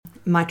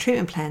my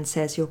treatment plan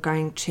says you're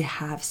going to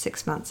have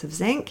 6 months of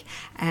zinc,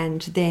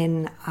 and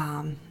then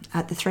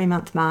at the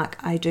 3-month mark,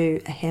 I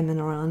do a hair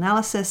mineral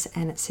analysis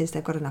and it says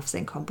they've got enough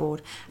zinc on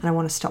board and I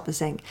want to stop the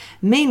zinc.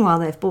 Meanwhile,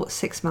 they've bought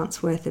 6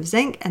 months worth of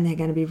zinc and they're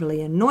going to be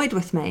really annoyed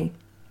with me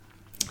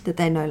that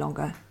they no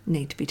longer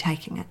need to be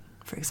taking it,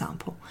 for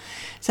example.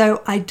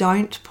 So I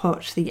don't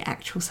put the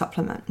actual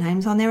supplement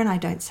names on there, and I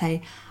don't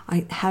say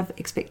I have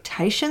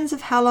expectations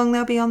of how long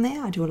they'll be on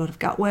there. I do a lot of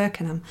gut work,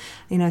 and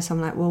so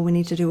I'm like, well, we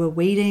need to do a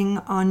weeding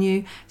on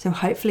you. So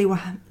hopefully we'll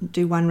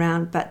do 1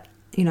 round, but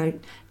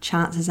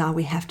chances are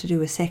we have to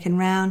do a 2nd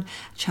round.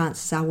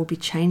 Chances are we'll be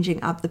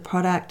changing up the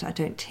product. I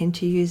don't tend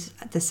to use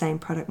the same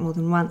product more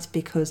than once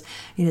because,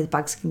 the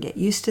bugs can get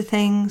used to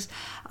things.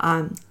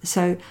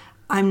 So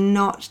I'm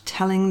not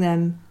telling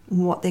them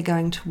what they're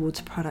going towards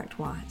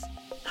product-wise.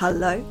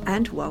 Hello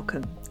and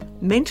welcome.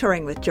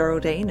 Mentoring with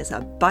Geraldine is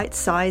a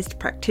bite-sized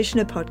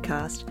practitioner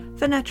podcast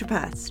for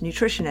naturopaths,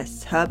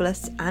 nutritionists,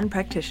 herbalists and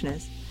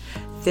practitioners.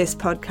 This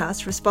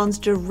podcast responds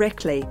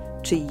directly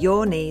to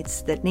your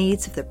needs, the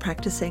needs of the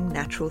practicing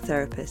natural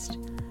therapist.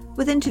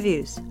 With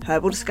interviews,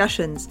 herbal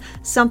discussions,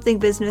 something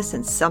business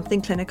and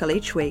something clinical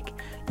each week,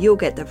 you'll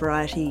get the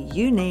variety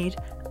you need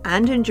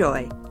and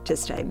enjoy to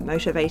stay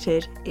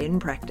motivated in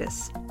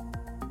practice.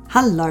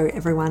 Hello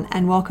everyone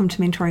and welcome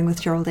to Mentoring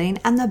with Geraldine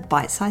and the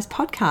Bite Size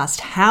Podcast.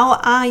 How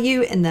are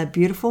you in the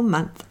beautiful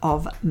month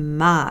of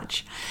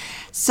March?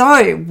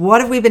 So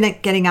what have we been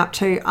getting up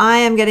to? I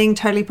am getting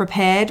totally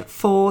prepared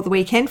for the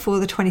weekend, for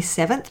the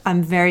 27th.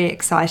 I'm very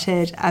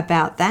excited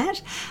about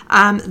that.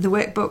 The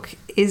workbook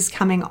is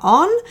coming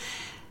on,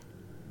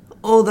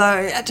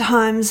 although at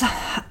times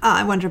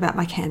I wonder about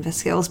my Canva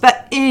skills.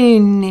 But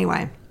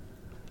anyway,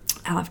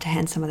 I'll have to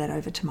hand some of that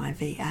over to my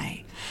VA.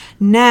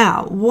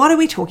 Now, what are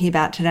we talking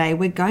about today?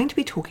 We're going to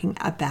be talking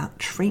about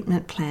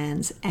treatment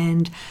plans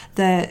and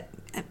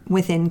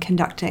within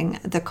conducting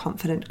the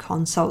Confident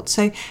Consult.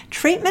 So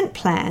treatment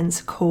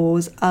plans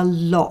cause a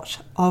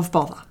lot of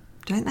bother,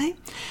 don't they?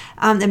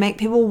 They make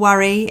people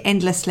worry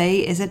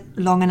endlessly. Is it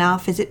long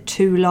enough? Is it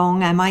too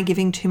long? Am I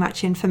giving too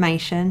much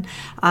information?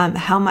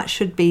 How much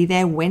should be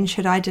there? When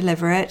should I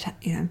deliver it?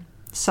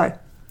 So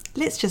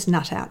let's just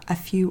nut out a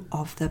few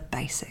of the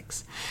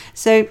basics.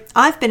 So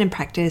I've been in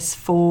practice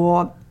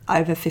for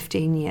over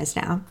 15 years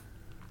now,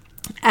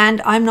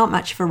 and I'm not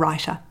much of a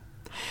writer.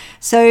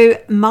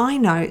 So my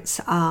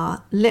notes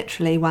are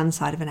literally one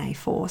side of an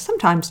A4,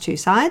 sometimes 2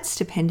 sides,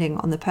 depending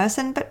on the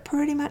person, but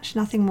pretty much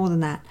nothing more than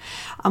that.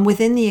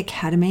 Within the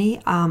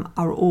academy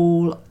are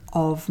all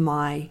of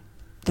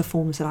the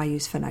forms that I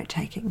use for note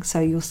taking. So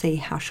you'll see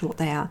how short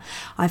they are.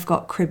 I've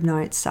got crib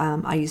notes.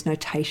 I use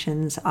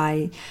notations.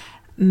 I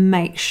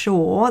make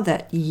sure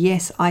that,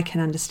 yes, I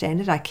can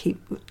understand it. I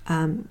keep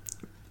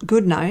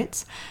good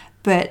notes,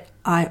 but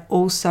I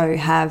also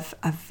have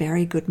a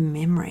very good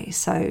memory.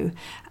 So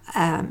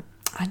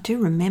I do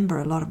remember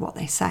a lot of what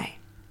they say.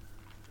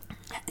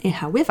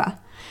 However,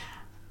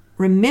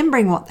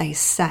 remembering what they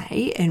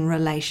say in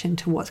relation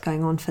to what's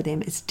going on for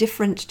them is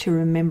different to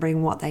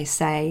remembering what they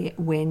say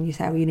when you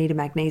say, oh, you need a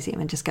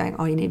magnesium, and just going,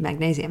 oh, you need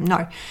magnesium.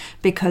 No,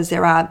 because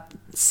there are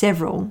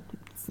several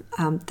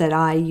that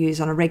I use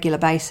on a regular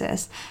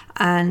basis,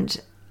 and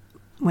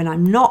when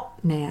I'm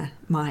not near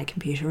my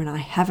computer and I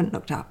haven't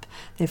looked up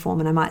their form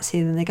and I might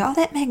see them and they go, oh,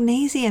 that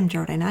magnesium,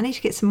 Geraldine, I need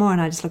to get some more.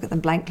 And I just look at them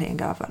blankly and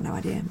go, I've got no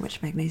idea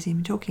which magnesium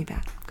you're talking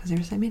about because there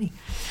are so many.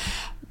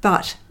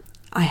 But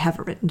I have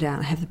it written down.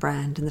 I have the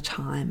brand and the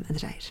time and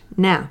the date.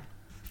 Now,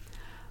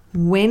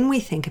 when we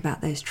think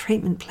about those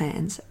treatment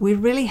plans, we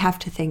really have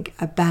to think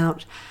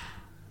about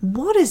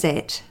what is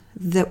it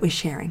that we're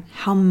sharing?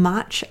 How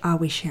much are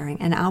we sharing?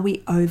 And are we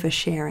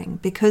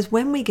oversharing? Because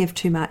when we give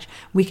too much,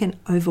 we can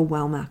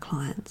overwhelm our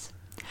clients.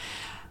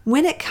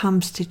 When it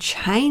comes to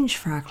change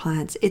for our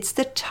clients, it's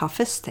the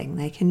toughest thing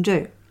they can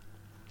do.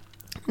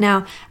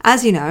 Now,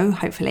 as you know,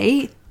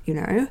 hopefully,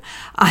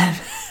 I'm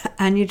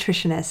a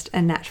nutritionist, a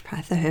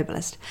naturopath, a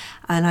herbalist,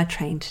 and I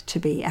trained to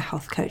be a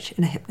health coach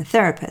and a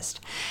hypnotherapist.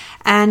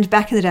 And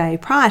back in the day,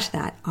 prior to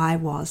that, I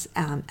was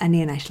a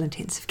neonatal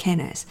intensive care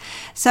nurse.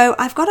 So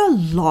I've got a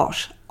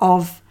lot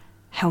of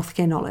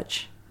healthcare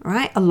knowledge,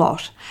 right? A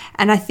lot.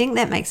 And I think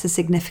that makes a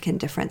significant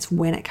difference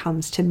when it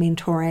comes to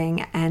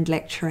mentoring and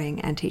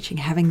lecturing and teaching,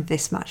 having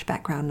this much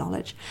background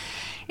knowledge.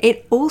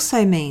 It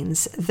also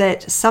means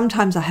that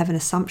sometimes I have an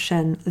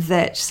assumption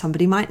that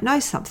somebody might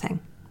know something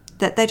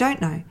that they don't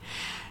know.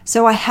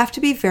 So I have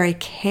to be very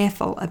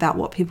careful about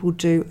what people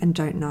do and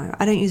don't know.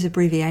 I don't use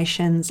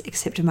abbreviations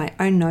except in my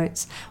own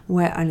notes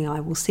where only I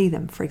will see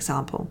them, for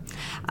example.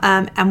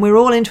 And we're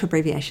all into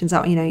abbreviations.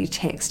 You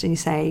text and you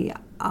say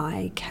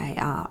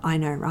IKR, I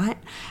know, right?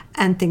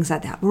 And things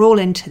like that. We're all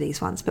into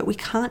these ones, but we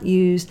can't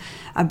use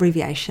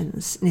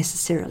abbreviations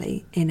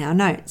necessarily in our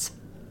notes.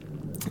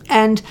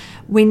 And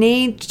we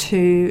need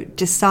to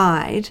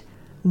decide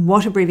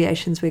what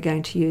abbreviations we're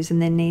going to use, and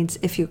then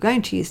if you're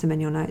going to use them in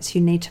your notes,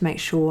 you need to make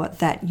sure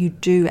that you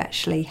do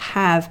actually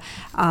have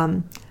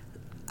a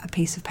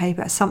piece of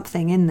paper,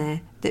 something in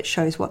there that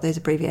shows what those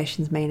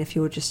abbreviations mean if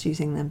you're just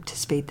using them to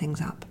speed things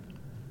up.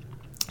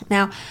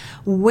 Now,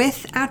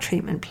 with our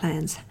treatment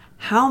plans,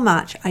 how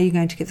much are you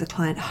going to give the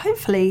client?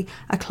 Hopefully,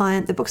 a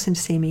client that books in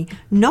to see me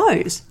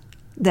knows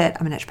that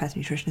I'm a naturopath,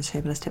 nutritionist,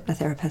 herbalist,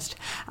 hypnotherapist,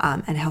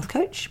 and health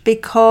coach,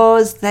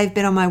 because they've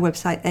been on my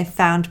website, they've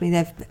found me,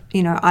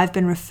 I've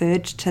been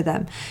referred to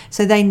them.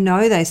 So they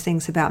know those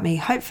things about me.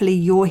 Hopefully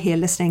you're here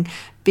listening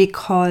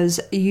because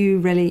you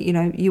really,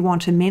 you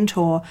want a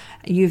mentor,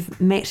 you've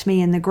met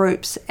me in the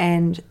groups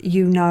and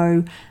you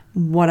know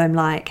what I'm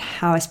like,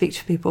 how I speak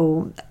to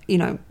people,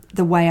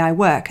 the way I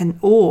work,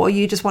 or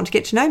you just want to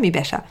get to know me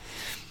better.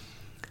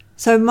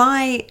 So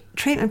my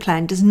treatment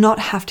plan does not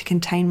have to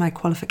contain my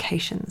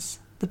qualifications.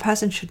 The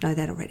person should know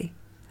that already.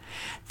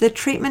 The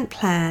treatment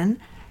plan,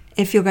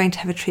 if you're going to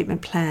have a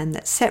treatment plan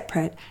that's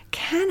separate,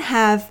 can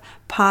have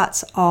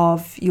parts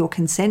of your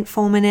consent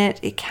form in it.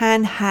 It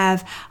can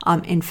have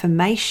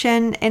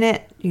information in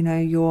it,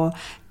 your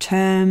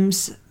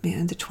terms, the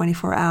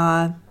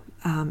 24-hour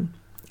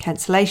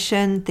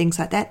cancellation, things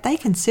like that. They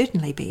can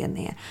certainly be in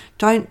there.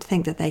 Don't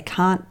think that they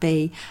can't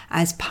be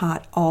as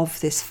part of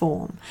this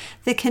form.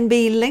 There can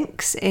be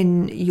links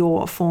in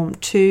your form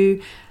to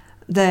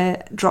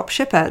the drop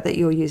shipper that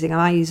you're using.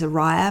 I use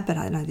Araya, but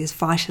I know there's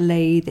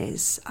Vitally,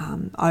 there's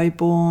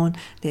Oborn,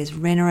 there's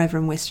Renner over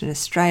in Western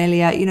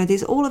Australia.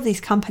 There's all of these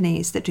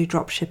companies that do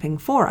drop shipping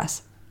for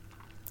us.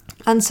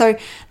 And so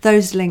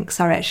those links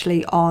are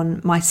actually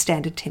on my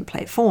standard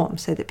template form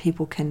so that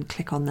people can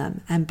click on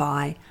them and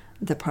buy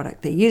the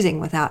product they're using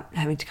without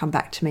having to come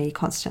back to me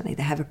constantly.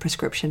 They have a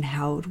prescription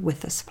held with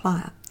the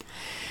supplier.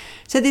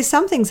 So there's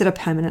some things that are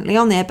permanently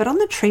on there, but on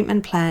the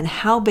treatment plan,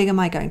 how big am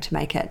I going to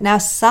make it? Now,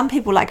 some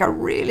people like a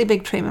really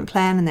big treatment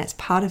plan, and that's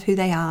part of who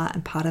they are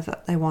and part of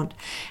what they want.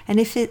 And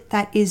if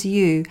that is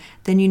you,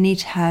 then you need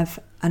to have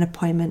an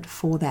appointment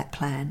for that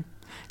plan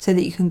so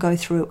that you can go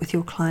through it with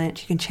your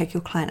client. You can check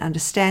your client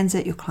understands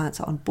it, your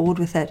clients are on board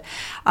with it,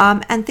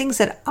 and things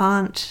that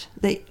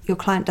your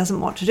client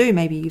doesn't want to do.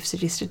 Maybe you've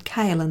suggested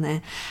kale in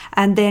there,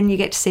 and then you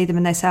get to see them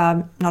and they say,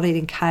 I'm not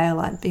eating kale,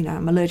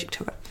 I'm allergic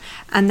to it.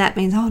 And that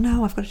means, oh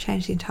no, I've got to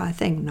change the entire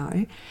thing.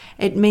 No,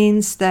 it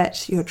means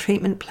that your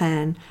treatment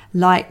plan,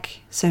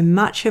 like so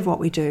much of what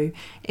we do,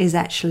 is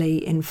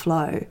actually in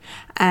flow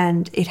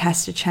and it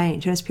has to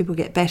change. And as people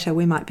get better,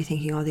 we might be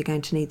thinking, oh, they're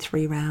going to need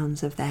 3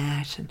 rounds of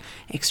that and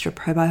extra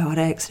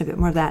probiotics and a bit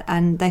more of that.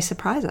 And they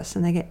surprise us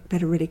and they get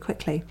better really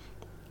quickly.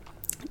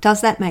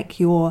 Does that make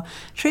your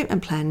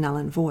treatment plan null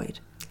and void?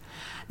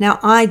 Now,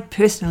 I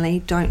personally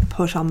don't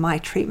put on my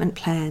treatment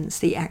plans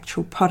the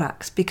actual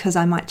products because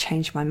I might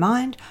change my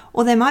mind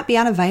or they might be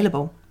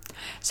unavailable.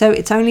 So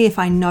it's only if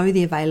I know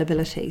the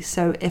availability.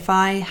 So if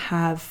I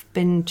have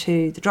been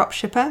to the drop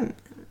shipper,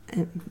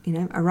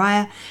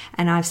 Araya,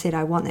 and I've said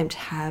I want them to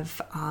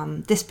have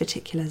this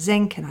particular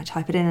zinc, and I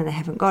type it in and they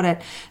haven't got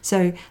it.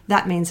 So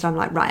that means that I'm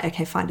like, right,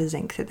 okay, find a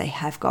zinc that they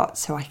have got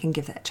so I can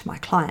give that to my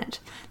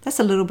client. That's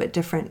a little bit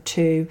different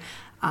to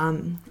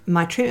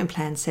my treatment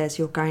plan says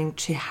you're going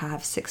to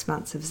have 6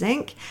 months of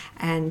zinc,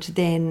 and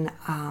then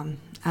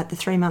at the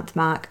 3-month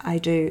mark I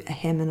do a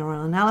hair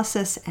mineral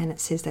analysis and it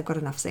says they've got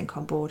enough zinc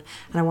on board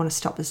and I want to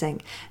stop the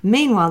zinc.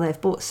 Meanwhile,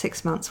 they've bought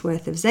 6 months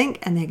worth of zinc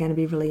and they're going to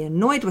be really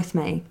annoyed with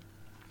me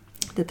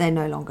that they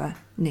no longer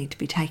need to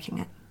be taking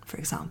it, for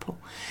example.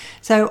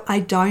 So I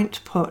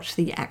don't put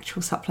the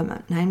actual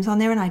supplement names on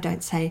there, and I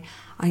don't say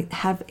I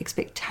have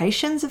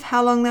expectations of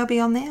how long they'll be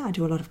on there. I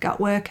do a lot of gut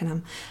work,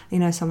 and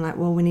so I'm like,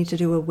 well, we need to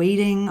do a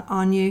weeding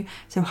on you.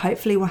 So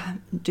hopefully we'll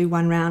do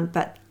 1 round,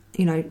 but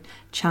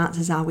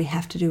chances are we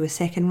have to do a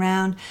 2nd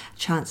round.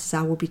 Chances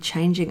are we'll be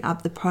changing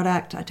up the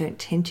product. I don't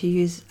tend to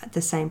use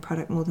the same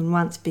product more than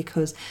once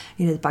because,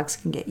 the bugs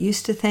can get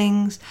used to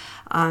things.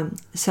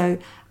 So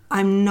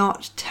I'm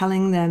not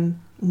telling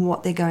them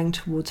what they're going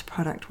towards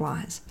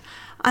product-wise.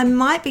 I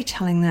might be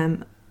telling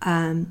them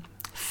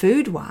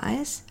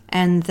food-wise,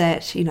 and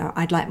that,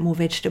 I'd like more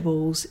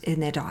vegetables in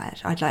their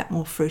diet. I'd like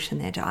more fruit in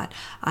their diet.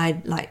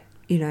 I'd like,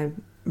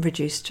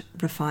 reduced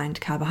refined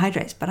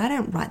carbohydrates, but I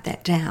don't write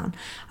that down.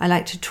 I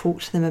like to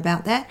talk to them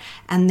about that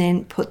and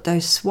then put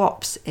those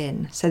swaps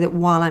in so that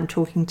while I'm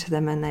talking to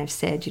them and they've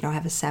said, I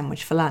have a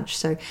sandwich for lunch.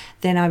 So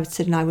then I would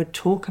sit and I would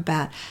talk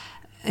about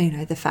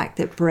the fact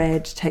that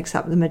bread takes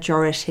up the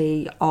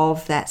majority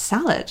of that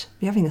salad.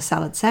 You're having a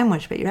salad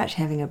sandwich, but you're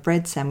actually having a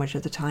bread sandwich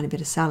with a tiny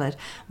bit of salad.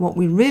 What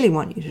we really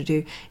want you to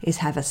do is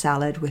have a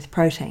salad with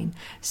protein.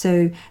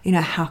 So,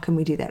 how can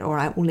we do that? All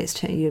right, well, let's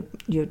turn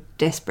you're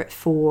desperate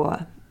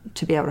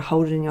to be able to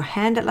hold it in your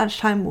hand at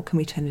lunchtime. Well, can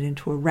we turn it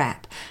into a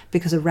wrap?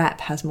 Because a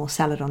wrap has more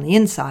salad on the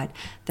inside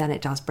than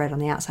it does bread on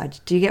the outside.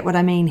 Do you get what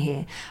I mean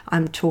here?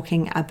 I'm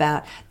talking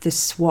about the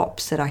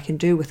swaps that I can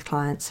do with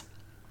clients.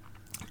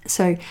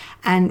 So,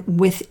 and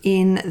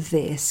within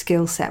their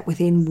skill set,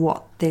 within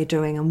what they're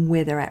doing and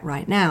where they're at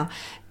right now,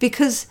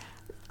 because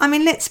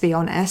let's be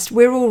honest,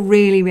 we're all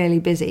really, really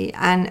busy,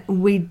 and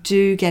we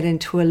do get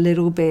into a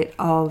little bit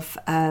of,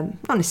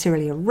 not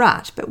necessarily a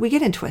rut, but we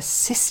get into a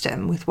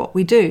system with what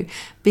we do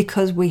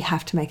because we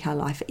have to make our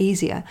life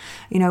easier.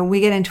 We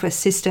get into a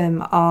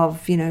system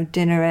of,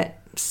 dinner at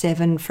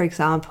 7, for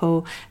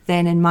example,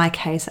 then in my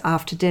case,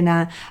 after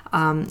dinner,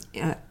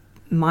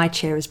 my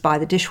chair is by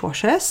the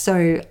dishwasher,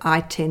 so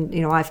I tend,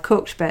 I've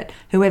cooked, but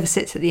whoever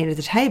sits at the end of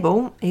the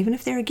table, even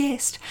if they're a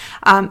guest,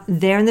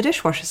 they're in the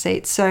dishwasher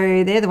seat.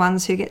 So they're the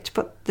ones who get to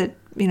put the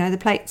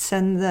plates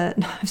and the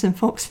knives and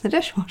forks in the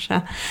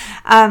dishwasher.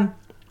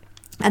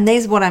 And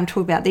these are what I'm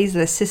talking about. These are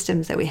the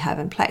systems that we have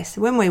in place.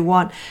 So when we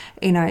want,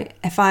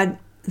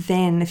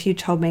 if you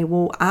told me,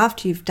 well,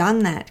 after you've done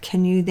that,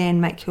 can you then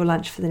make your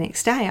lunch for the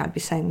next day? I'd be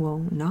saying,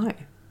 well, no.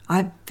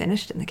 I've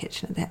finished in the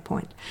kitchen at that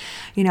point.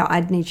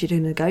 I'd need you to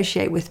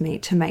negotiate with me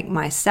to make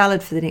my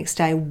salad for the next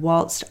day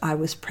whilst I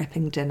was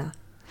prepping dinner.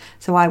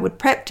 So I would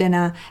prep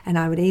dinner and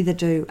I would either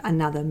do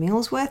another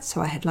meal's worth,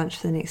 so I had lunch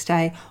for the next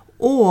day,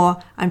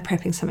 or I'm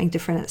prepping something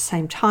different at the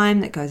same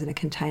time that goes in a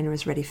container,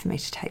 is ready for me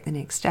to take the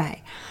next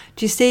day.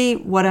 Do you see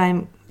what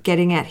I'm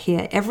getting at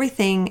here?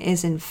 Everything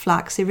is in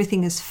flux,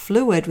 everything is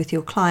fluid with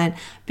your client,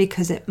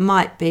 because it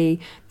might be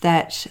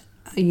that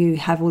you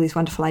have all these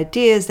wonderful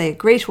ideas, they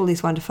agree to all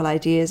these wonderful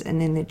ideas, and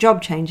then their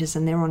job changes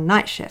and they're on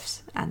night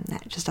shifts, and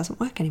that just doesn't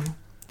work anymore.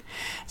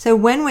 So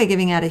when we're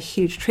giving out a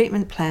huge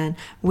treatment plan,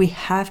 we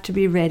have to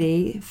be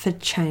ready for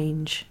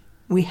change.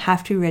 We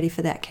have to be ready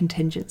for that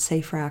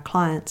contingency for our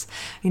clients.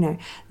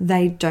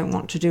 They don't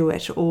want to do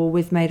it, or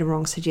we've made a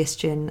wrong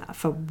suggestion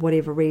for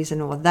whatever reason,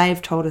 or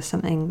they've told us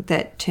something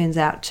that turns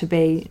out to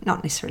be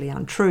not necessarily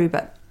untrue,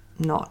 but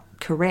not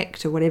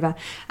correct or whatever,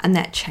 and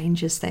that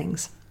changes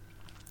things.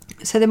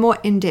 So the more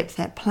in-depth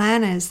that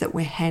plan is that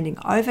we're handing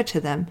over to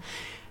them,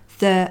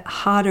 the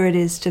harder it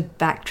is to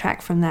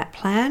backtrack from that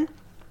plan,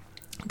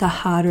 the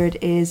harder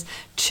it is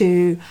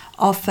to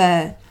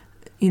offer,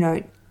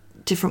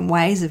 different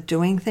ways of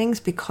doing things,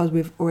 because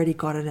we've already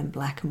got it in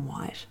black and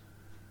white.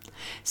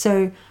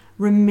 So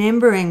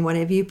remembering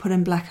whatever you put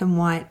in black and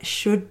white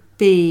should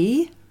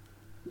be,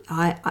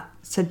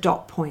 it's a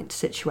dot point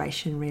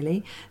situation,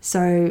 really.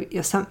 So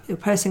your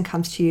person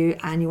comes to you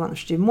and you want them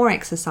to do more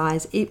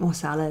exercise, eat more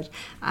salad,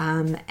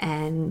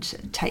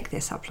 and take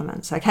their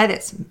supplements. Okay,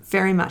 that's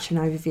very much an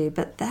overview,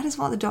 but that is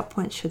what the dot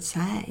point should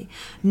say.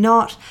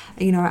 Not,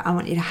 I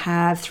want you to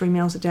have 3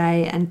 meals a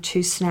day and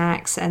 2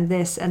 snacks and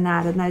this and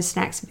that, and those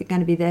snacks are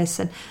going to be this,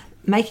 and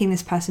making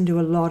this person do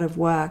a lot of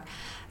work.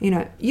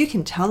 You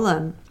can tell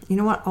them,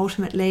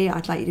 ultimately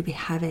I'd like you to be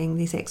having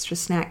these extra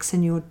snacks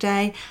in your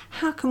day.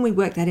 How can we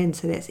work that in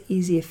so that's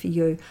easier for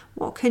you?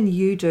 What can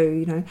you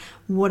do?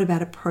 What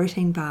about a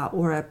protein bar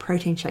or a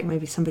protein shake?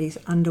 Maybe somebody's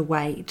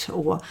underweight,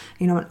 or,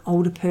 an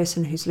older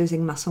person who's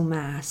losing muscle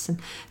mass.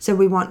 And so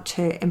we want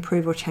to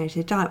improve or change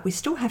their diet. We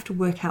still have to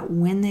work out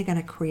when they're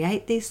going to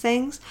create these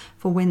things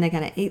for when they're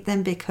going to eat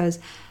them, because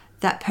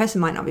that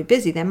person might not be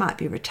busy, they might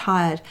be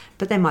retired,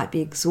 but they might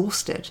be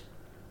exhausted.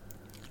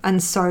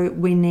 And so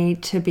we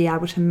need to be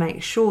able to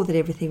make sure that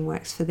everything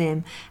works for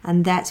them.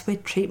 And that's where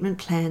treatment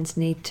plans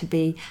need to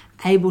be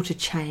able to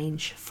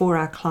change for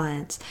our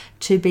clients,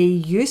 to be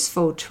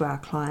useful to our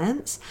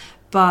clients.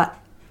 But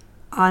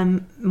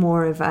I'm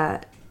more of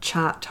a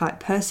chart type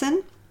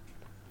person.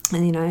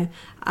 And,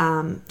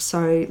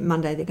 so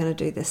Monday they're going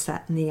to do this,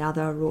 that, and the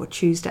other, or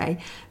Tuesday.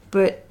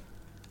 But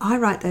I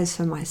write those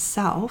for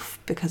myself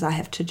because I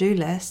have to-do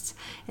lists.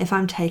 If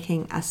I'm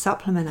taking a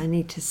supplement, I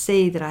need to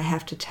see that I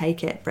have to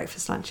take it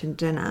breakfast, lunch, and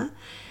dinner.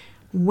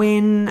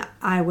 When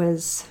I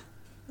was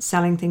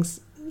selling things,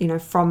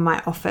 from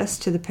my office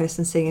to the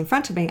person sitting in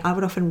front of me, I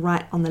would often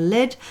write on the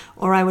lid,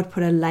 or I would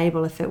put a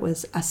label if it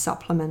was a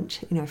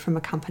supplement, from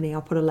a company.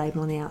 I'll put a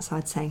label on the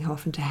outside saying how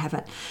often to have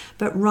it.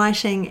 But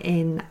writing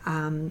in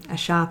a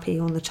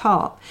Sharpie on the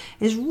top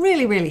is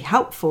really, really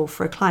helpful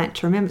for a client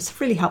to remember. It's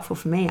really helpful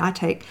for me. I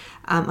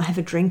have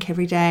a drink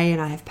every day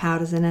and I have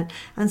powders in it.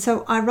 And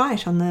so I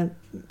write on the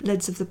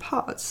lids of the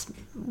pots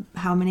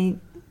how many,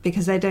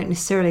 because they don't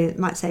necessarily, it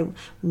might say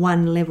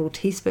 1 level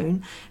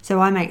teaspoon. So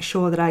I make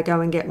sure that I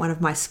go and get one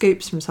of my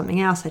scoops from something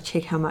else. I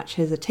check how much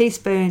is a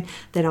teaspoon.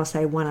 Then I'll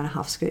say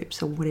 1.5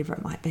 scoops or whatever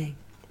it might be.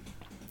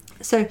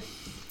 So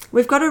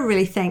we've got to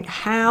really think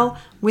how,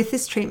 with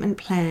this treatment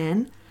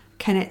plan,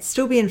 can it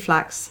still be in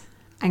flux,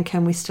 and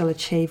can we still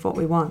achieve what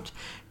we want?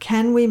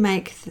 Can we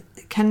make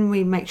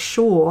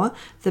sure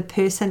the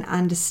person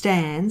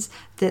understands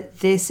that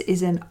this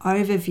is an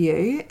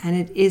overview and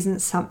it isn't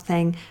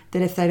something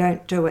that if they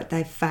don't do it,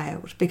 they've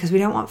failed? Because we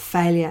don't want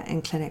failure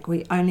in clinic.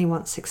 We only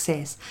want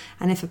success.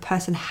 And if a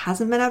person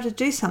hasn't been able to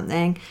do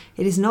something,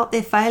 it is not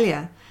their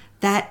failure.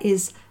 That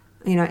is,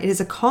 it is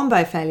a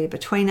combo failure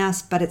between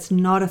us, but it's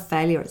not a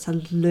failure. It's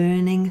a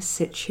learning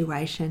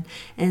situation,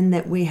 in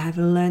that we have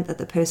learned that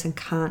the person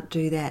can't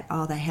do that.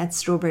 Oh, they had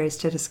strawberries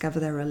to discover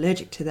they were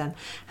allergic to them.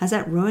 Has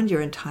that ruined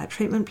your entire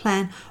treatment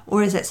plan?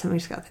 Or is that something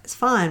to go, that's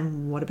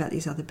fine. What about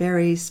these other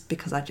berries?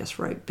 Because I just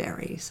wrote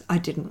berries. I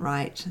didn't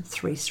write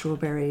 3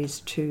 strawberries,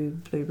 2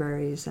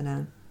 blueberries, and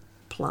a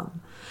plum,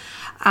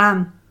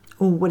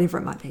 or whatever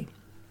it might be.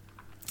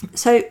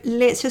 So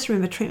let's just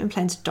remember, treatment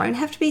plans don't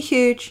have to be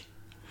huge.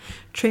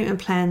 Treatment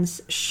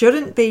plans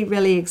shouldn't be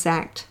really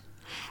exact,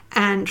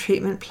 and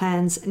treatment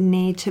plans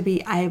need to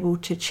be able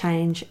to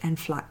change and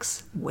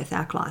flux with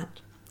our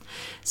client.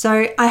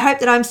 So I hope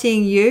that I'm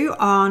seeing you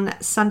on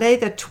Sunday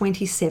the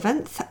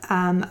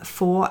 27th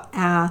for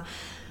our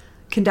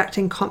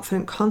conducting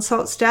Confident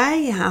Consults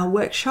Day, our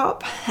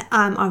workshop.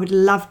 I would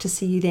love to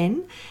see you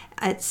then.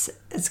 It's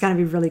going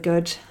to be really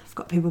good. I've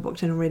got people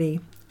booked in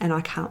already and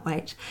I can't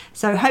wait.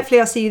 So hopefully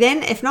I'll see you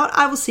then. If not,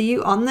 I will see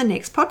you on the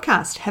next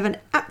podcast. Have an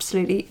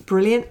absolutely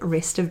brilliant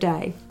rest of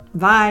day.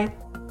 Bye.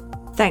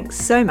 Thanks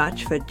so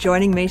much for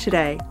joining me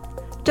today.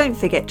 Don't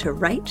forget to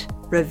rate,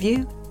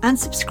 review, and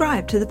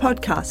subscribe to the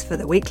podcast for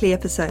the weekly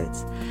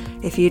episodes.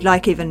 If you'd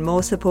like even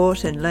more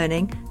support and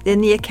learning, then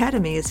the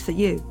Academy is for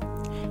you.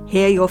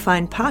 Here you'll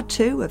find part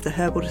 2 of the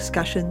herbal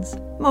discussions,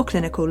 more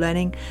clinical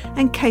learning,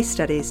 and case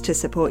studies to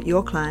support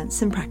your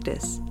clients in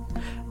practice.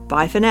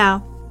 Bye for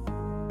now.